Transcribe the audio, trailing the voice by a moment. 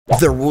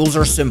The rules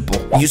are simple.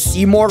 You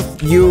see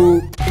morph,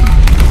 you...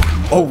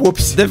 Oh,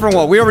 whoops. Different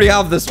one. We already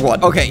have this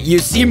one. Okay, you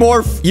see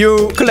morph,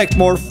 you collect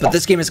morph. But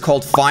this game is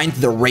called Find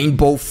the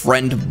Rainbow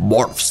Friend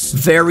Morphs.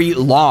 Very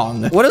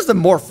long. What does the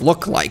morph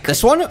look like?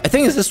 This one? I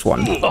think it's this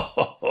one.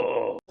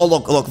 Oh,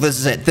 look,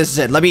 this is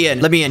it. Let me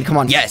in, come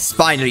on. Yes,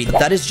 finally.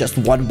 That is just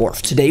one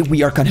morph. Today,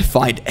 we are gonna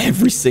find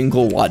every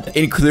single one,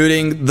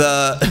 including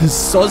the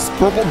sus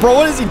purple. Bro,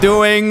 what is he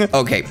doing?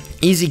 Okay,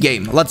 easy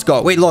game. Let's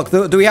go. Wait, look,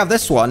 do we have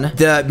this one?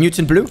 The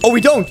mutant blue? Oh,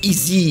 we don't.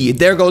 Easy.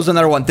 There goes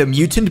another one. The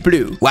mutant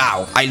blue.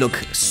 Wow, I look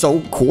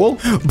so cool.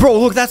 Bro,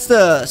 look, that's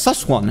the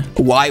sus one.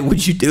 Why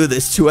would you do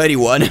this to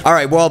anyone? All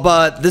right, well,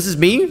 but this is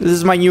me. This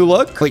is my new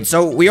look. Wait,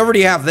 so we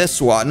already have this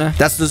one.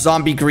 That's the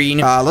zombie green.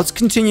 Let's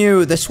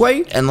continue this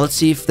way, and let's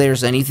see if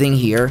there's anything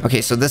here. Okay,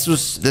 so this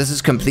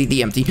is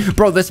completely empty.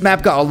 Bro, this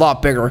map got a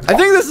lot bigger. I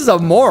think this is a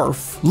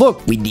morph.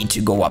 Look, we need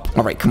to go up.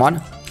 All right, come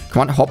on.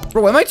 Come on, hop.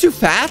 Bro, am I too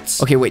fat?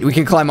 Okay, wait, we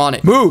can climb on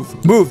it.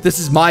 Move. This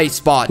is my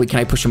spot. Wait, can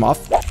I push him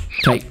off?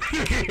 Can I?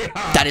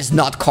 That is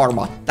not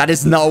karma. That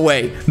is no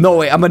way. No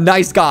way. I'm a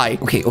nice guy.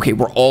 Okay,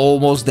 we're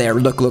almost there.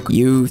 Look.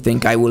 You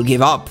think I will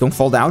give up? Don't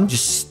fall down.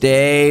 Just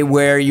stay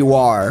where you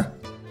are.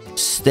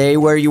 Stay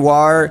where you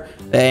are.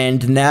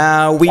 And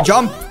now we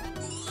jump.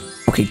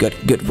 Okay,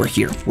 good. We're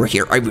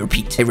here. I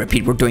repeat,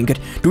 we're doing good.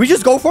 Do we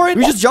just go for it?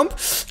 Do we just jump?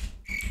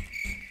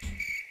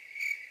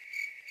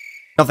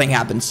 Nothing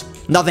happens.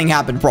 Nothing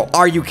happened, bro.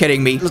 Are you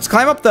kidding me? Let's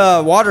climb up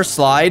the water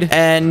slide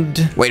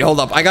and... Wait, hold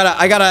up. I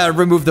gotta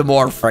remove the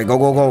morph. All right,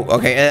 go.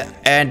 Okay,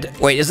 and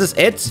wait, is this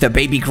it? The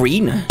baby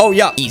green? Oh,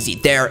 yeah. Easy.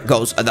 There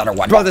goes another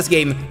one. Bro, this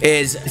game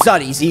is... It's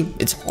not easy.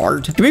 It's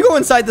hard. Can we go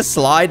inside the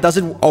slide? Does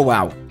it... Oh,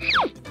 wow.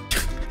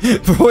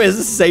 Bro, is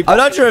this safe? I'm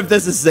not sure if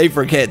this is safe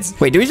for kids.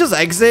 Wait, do we just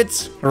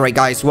exit? All right,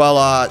 guys.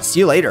 Well, see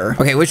you later.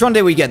 Okay, which one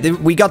did we get?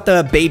 We got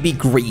the baby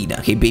green.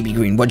 Okay, baby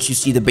green. Once you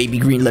see the baby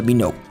green, let me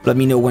know. Let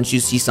me know once you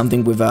see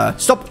something with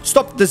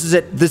Stop. This is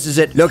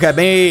it. Look at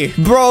me.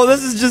 Bro,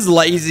 this is just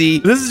lazy.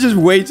 This is just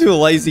way too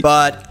lazy,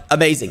 but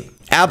amazing.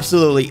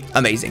 Absolutely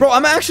amazing. Bro,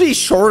 I'm actually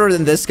shorter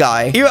than this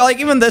guy.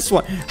 Even this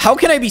one. How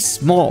can I be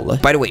small?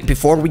 By the way,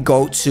 before we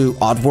go to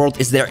Oddworld,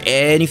 is there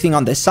anything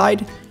on this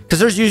side? Because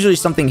there's usually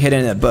something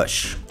hidden in a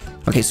bush.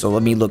 Okay, so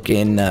let me look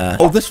in...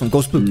 Oh, this one,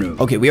 ghost blue. No.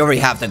 Okay, we already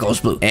have the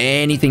ghost blue.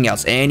 Anything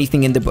else?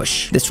 Anything in the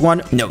bush? This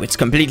one? No, it's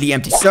completely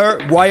empty.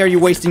 Sir, why are you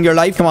wasting your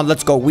life? Come on,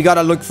 let's go. We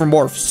gotta look for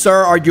morphs.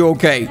 Sir, are you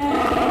okay?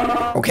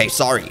 Okay,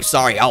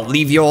 sorry. I'll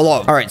leave you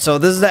alone. All right, so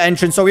this is the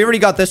entrance. So we already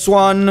got this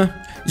one.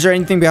 Is there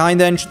anything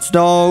behind the entrance?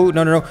 No.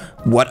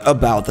 What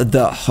about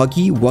the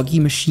Huggy Wuggy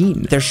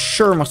machine? There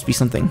sure must be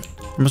something.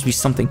 There must be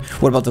something.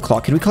 What about the claw?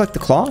 Can we collect the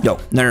claw?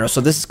 No. So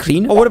this is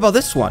clean. Oh, what about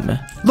this one?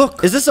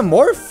 Look, is this a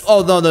morph?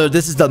 Oh, no.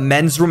 This is the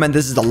men's room and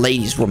this is the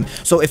ladies' room.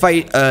 So if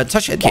I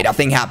touch it, okay,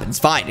 nothing happens.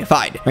 Fine.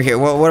 Okay,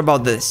 well, what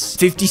about this?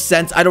 50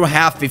 cents? I don't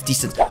have 50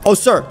 cents. Oh,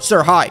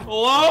 sir, hi.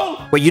 Hello?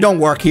 Wait, you don't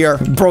work here.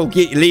 Bro,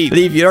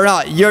 leave. You're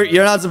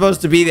not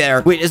supposed to be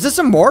there. Wait, is this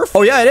a morph?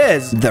 Oh, yeah, it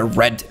is. The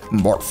red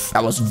morph.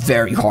 That was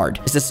very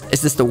hard. Is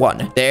this the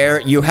one?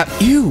 There you have...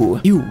 Ew,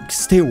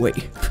 stay away.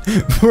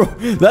 Bro,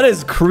 that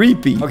is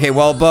creepy. Okay,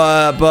 well,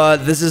 but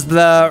this is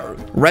the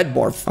red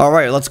morph. All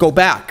right, let's go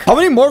back. How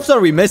many morphs are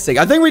we missing?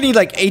 I think we need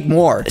like 8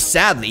 more.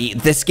 Sadly,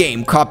 this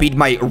game copied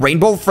my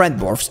rainbow friend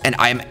morphs, and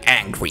I am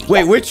angry.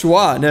 Wait, which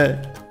one?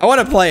 I want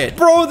to play it.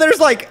 Bro, there's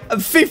like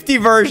 50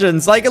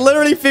 versions. Like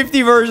literally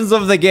 50 versions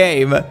of the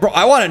game. Bro,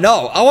 I want to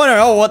know.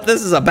 What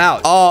this is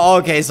about. Oh,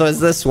 okay. So it's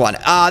this one.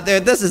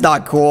 Dude, this is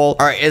not cool.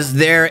 All right. Is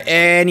there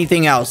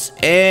anything else?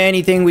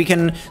 Anything we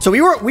can... So we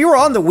were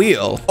on the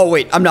wheel. Oh,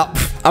 wait. I'm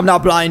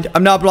not blind.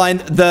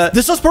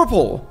 This is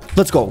purple.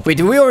 Let's go. Wait,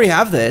 do we already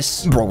have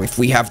this? Bro, if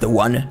we have the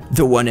one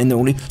and the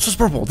only... So it's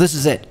purple. This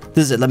is it.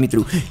 Let me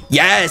through.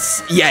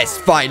 Yes,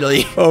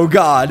 finally. Oh,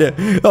 God.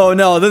 Oh,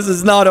 no. This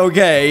is not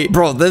okay.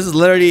 Bro, this is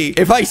literally...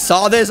 If I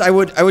saw this, I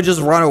would just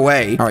run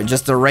away. All right,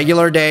 just a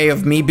regular day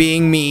of me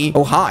being me.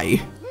 Oh, hi.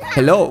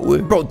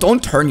 Hello. Bro,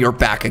 don't turn your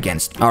back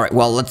against me. All right,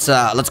 well, let's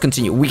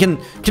continue.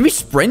 Can we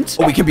sprint?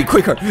 Oh, we can be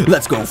quicker.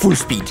 Let's go. Full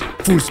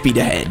speed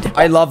ahead.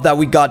 I love that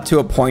we got to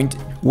a point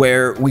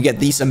where we get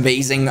these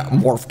amazing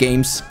morph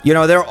games. You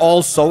know, they're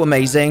all so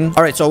amazing.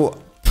 All right,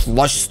 so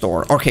plush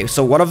store. Okay,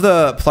 so one of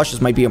the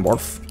plushes might be a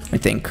morph, I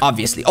think.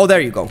 Obviously. Oh,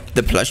 there you go.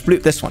 The plush blue.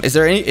 This one. Is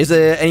there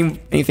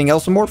anything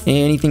else a morph?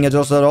 Anything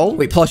else at all?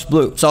 Wait, plush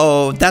blue.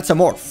 So that's a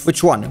morph.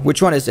 Which one?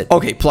 Which one is it?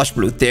 Okay, plush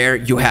blue. There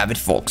you have it,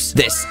 folks.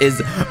 This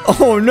is...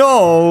 Oh,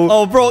 no.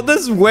 Oh, bro,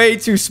 this is way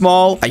too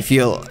small. I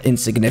feel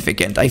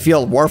insignificant. I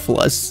feel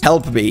worthless.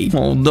 Help me.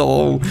 Oh,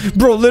 no.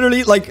 Bro,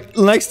 literally, like,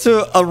 next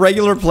to a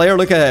regular player,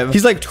 look at him.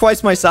 He's like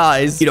twice my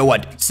size. You know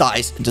what?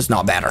 Size does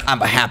not matter.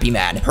 I'm a happy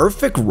man.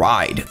 Perfect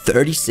ride.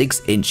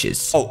 36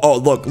 inches. Oh,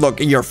 look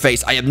in your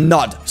face. I am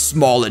not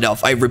small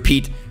enough. I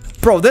repeat.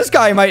 Bro, this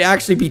guy might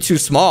actually be too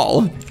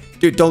small.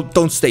 Dude,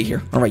 don't stay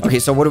here. All right. Okay,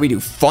 so what do we do?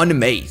 Fun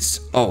maze.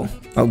 Oh,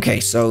 okay.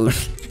 So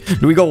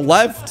do we go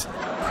left?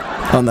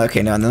 Oh, no,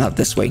 okay, no, not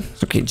this way.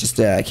 Okay, just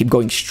keep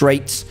going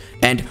straight.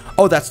 And,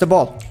 oh, that's the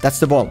ball. That's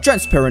the ball.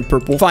 Transparent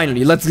purple.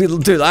 Finally, let's,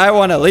 dude, I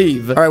want to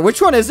leave. All right,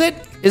 which one is it?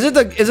 Is it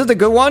the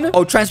good one?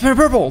 Oh, transparent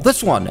purple.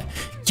 This one.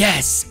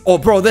 Yes. Oh,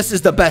 bro, this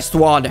is the best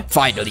one.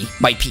 Finally,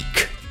 my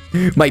peak.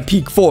 My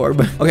peak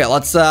form. Okay,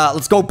 let's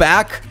go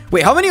back.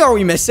 Wait, how many are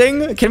we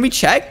missing? Can we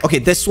check? Okay,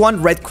 this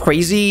one, red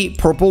crazy,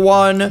 purple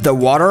one, the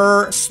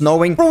water,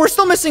 snowing. Bro, we're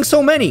still missing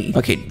so many.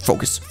 Okay,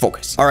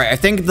 focus. All right, I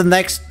think the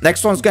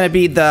next one's gonna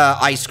be the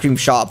ice cream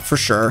shop for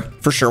sure.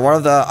 What are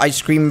the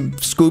ice cream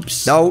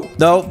scoops?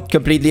 No,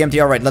 completely empty.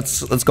 All right,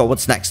 let's go.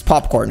 What's next?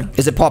 Popcorn.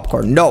 Is it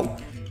popcorn? No.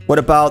 What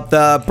about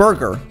the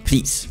burger?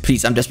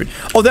 Please, I'm desperate.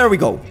 Oh, there we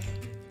go.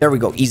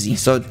 Easy.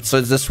 So it's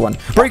this one.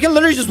 Bro, you can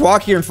literally just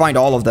walk here and find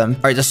all of them.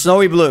 All right, the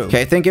snowy blue.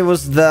 Okay, I think it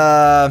was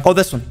the... Oh,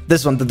 this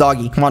one, the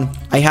doggy. Come on.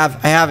 I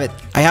have it.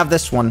 I have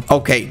this one.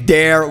 Okay,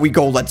 there we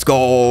go. Let's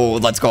go.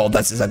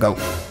 This is a go.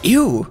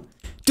 Ew.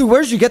 Dude,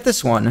 where did you get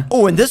this one?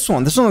 Oh, and this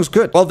one looks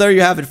good. Well, there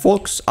you have it,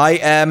 folks. I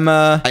am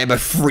a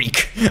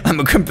freak. I'm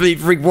a complete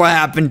freak. What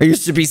happened? I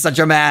used to be such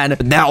a man.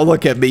 But now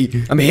look at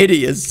me. I'm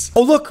hideous.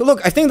 Oh, look.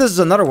 I think this is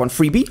another one.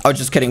 Freebie? Oh,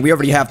 just kidding. We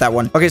already have that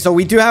one. Okay, so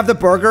we do have the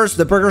burgers.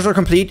 The burgers are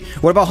complete.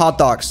 What about hot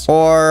dogs?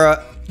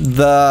 Or...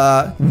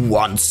 the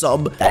one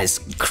sub? That is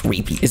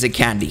creepy. Is it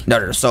candy?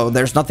 No. So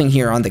there's nothing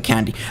here on the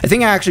candy. I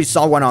think I actually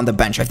saw one on the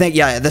bench. I think,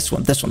 yeah, this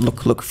one.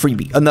 Look,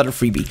 freebie. Another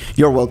freebie.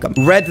 You're welcome.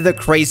 Red the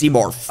crazy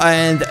morph.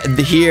 And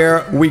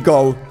here we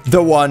go.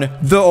 The one,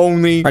 the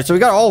only. All right, so we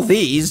got all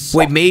these.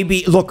 Wait,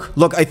 maybe, look,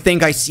 I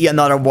think I see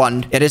another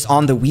one. It is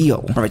on the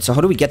wheel. All right, so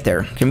how do we get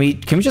there? Can we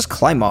just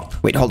climb up?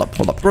 Wait, hold up.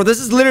 Bro, this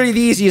is literally the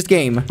easiest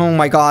game. Oh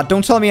my God.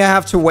 Don't tell me I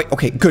have to wait.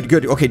 Okay,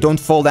 good. Okay, don't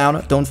fall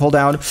down.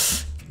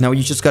 Now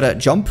you just gotta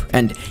jump.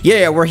 And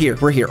yeah, we're here.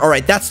 All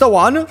right, that's the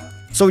one.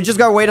 So we just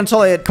gotta wait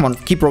until it... Come on,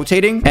 keep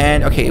rotating.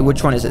 And okay,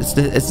 which one is it?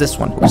 It's this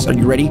one. Are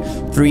you ready?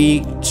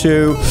 3,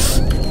 2...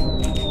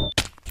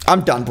 I'm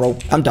done, bro.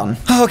 I'm done.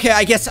 Okay,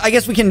 I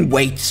guess we can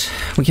wait.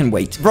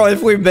 Bro,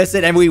 if we miss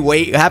it and we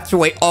have to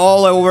wait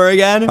all over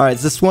again. All right,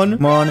 it's this one.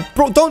 Come on.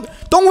 Bro, don't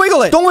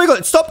wiggle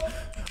it. Stop.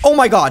 Oh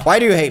my God, why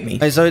do you hate me?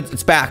 Okay, so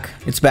it's back.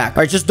 All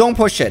right, just don't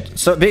push it.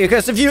 So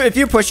because if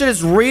you push it,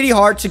 it's really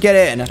hard to get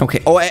in.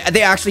 Okay. Oh,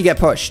 they actually get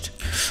pushed.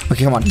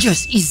 Okay, come on.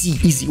 Just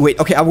easy. Wait.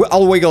 Okay,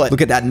 I'll wiggle it.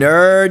 Look at that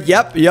nerd.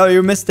 Yep. Yo,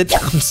 you missed it.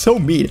 I'm so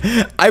mean.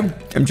 I'm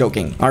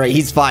joking. All right,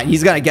 he's fine.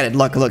 He's gonna get it.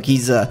 Look.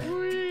 He's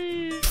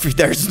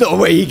There's no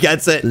way he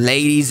gets it.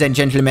 Ladies and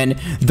gentlemen,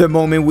 the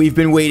moment we've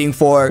been waiting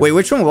for. Wait,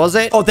 which one was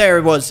it? Oh, there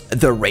it was.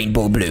 The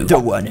rainbow blue. The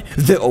one,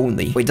 the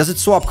only. Wait, does it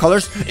swap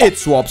colors? It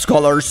swaps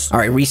colors. All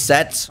right,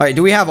 reset. All right,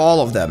 do we have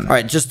all of them? All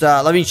right, just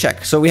let me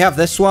check. So we have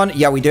this one.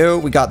 Yeah, we do.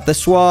 We got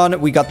this one.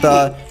 We got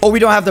the... Oh, we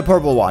don't have the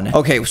purple one.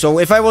 Okay, so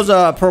if I was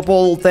a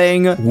purple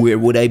thing, where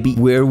would I be?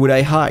 Where would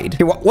I hide?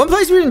 Okay, one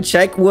place we didn't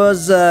check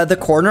was the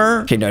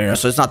corner. Okay, no.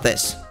 So it's not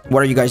this.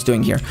 What are you guys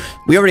doing here?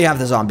 We already have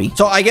the zombie.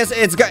 So I guess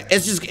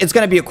it's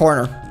gonna be a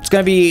corner. It's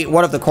gonna be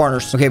one of the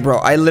corners. Okay, bro.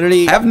 I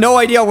have no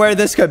idea where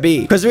this could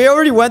be because we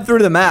already went through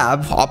the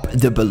map. Pop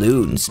the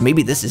balloons.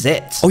 Maybe this is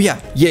it. Oh yeah.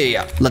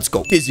 Let's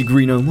go. Dizzy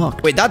green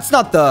unlocked. Wait, that's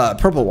not the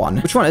purple one.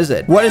 Which one is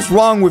it? What is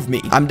wrong with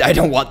me? I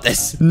don't want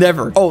this.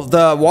 Never. Oh,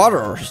 the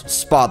water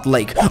spot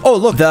lake. Oh,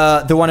 look,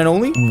 the one and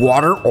only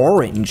water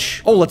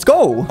orange. Oh, let's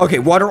go. Okay,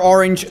 water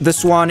orange.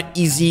 This one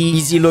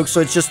easy look.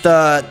 So it's just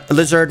a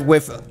lizard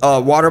with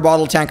a water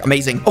bottle tank.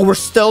 Amazing. Oh, we're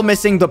still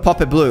missing the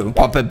puppet blue.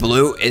 Puppet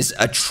blue is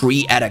a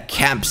tree at a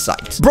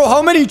campsite. Bro,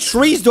 how many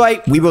trees do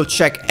I... We will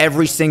check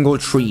every single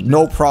tree.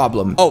 No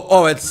problem.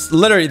 Oh, it's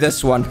literally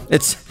this one.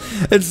 It's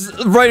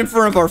right in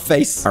front of our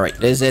face. All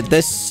right, is it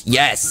this?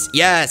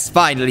 Yes,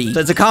 finally. So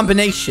it's a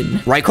combination.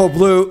 Ryko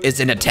blue is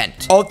in a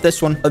tent. Oh,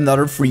 this one.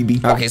 Another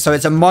freebie. Okay, so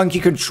it's a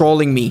monkey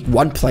controlling me.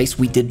 One place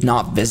we did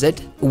not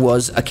visit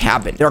was a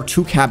cabin. There are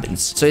 2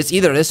 cabins. So it's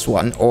either this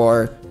one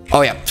or...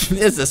 Oh yeah,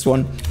 it's this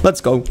one.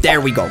 Let's go. There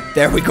we go.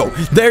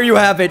 There you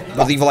have it.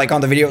 Leave a like on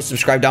the video.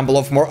 Subscribe down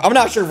below for more. I'm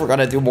not sure if we're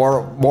gonna do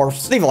more.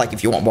 Leave a like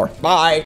if you want more. Bye.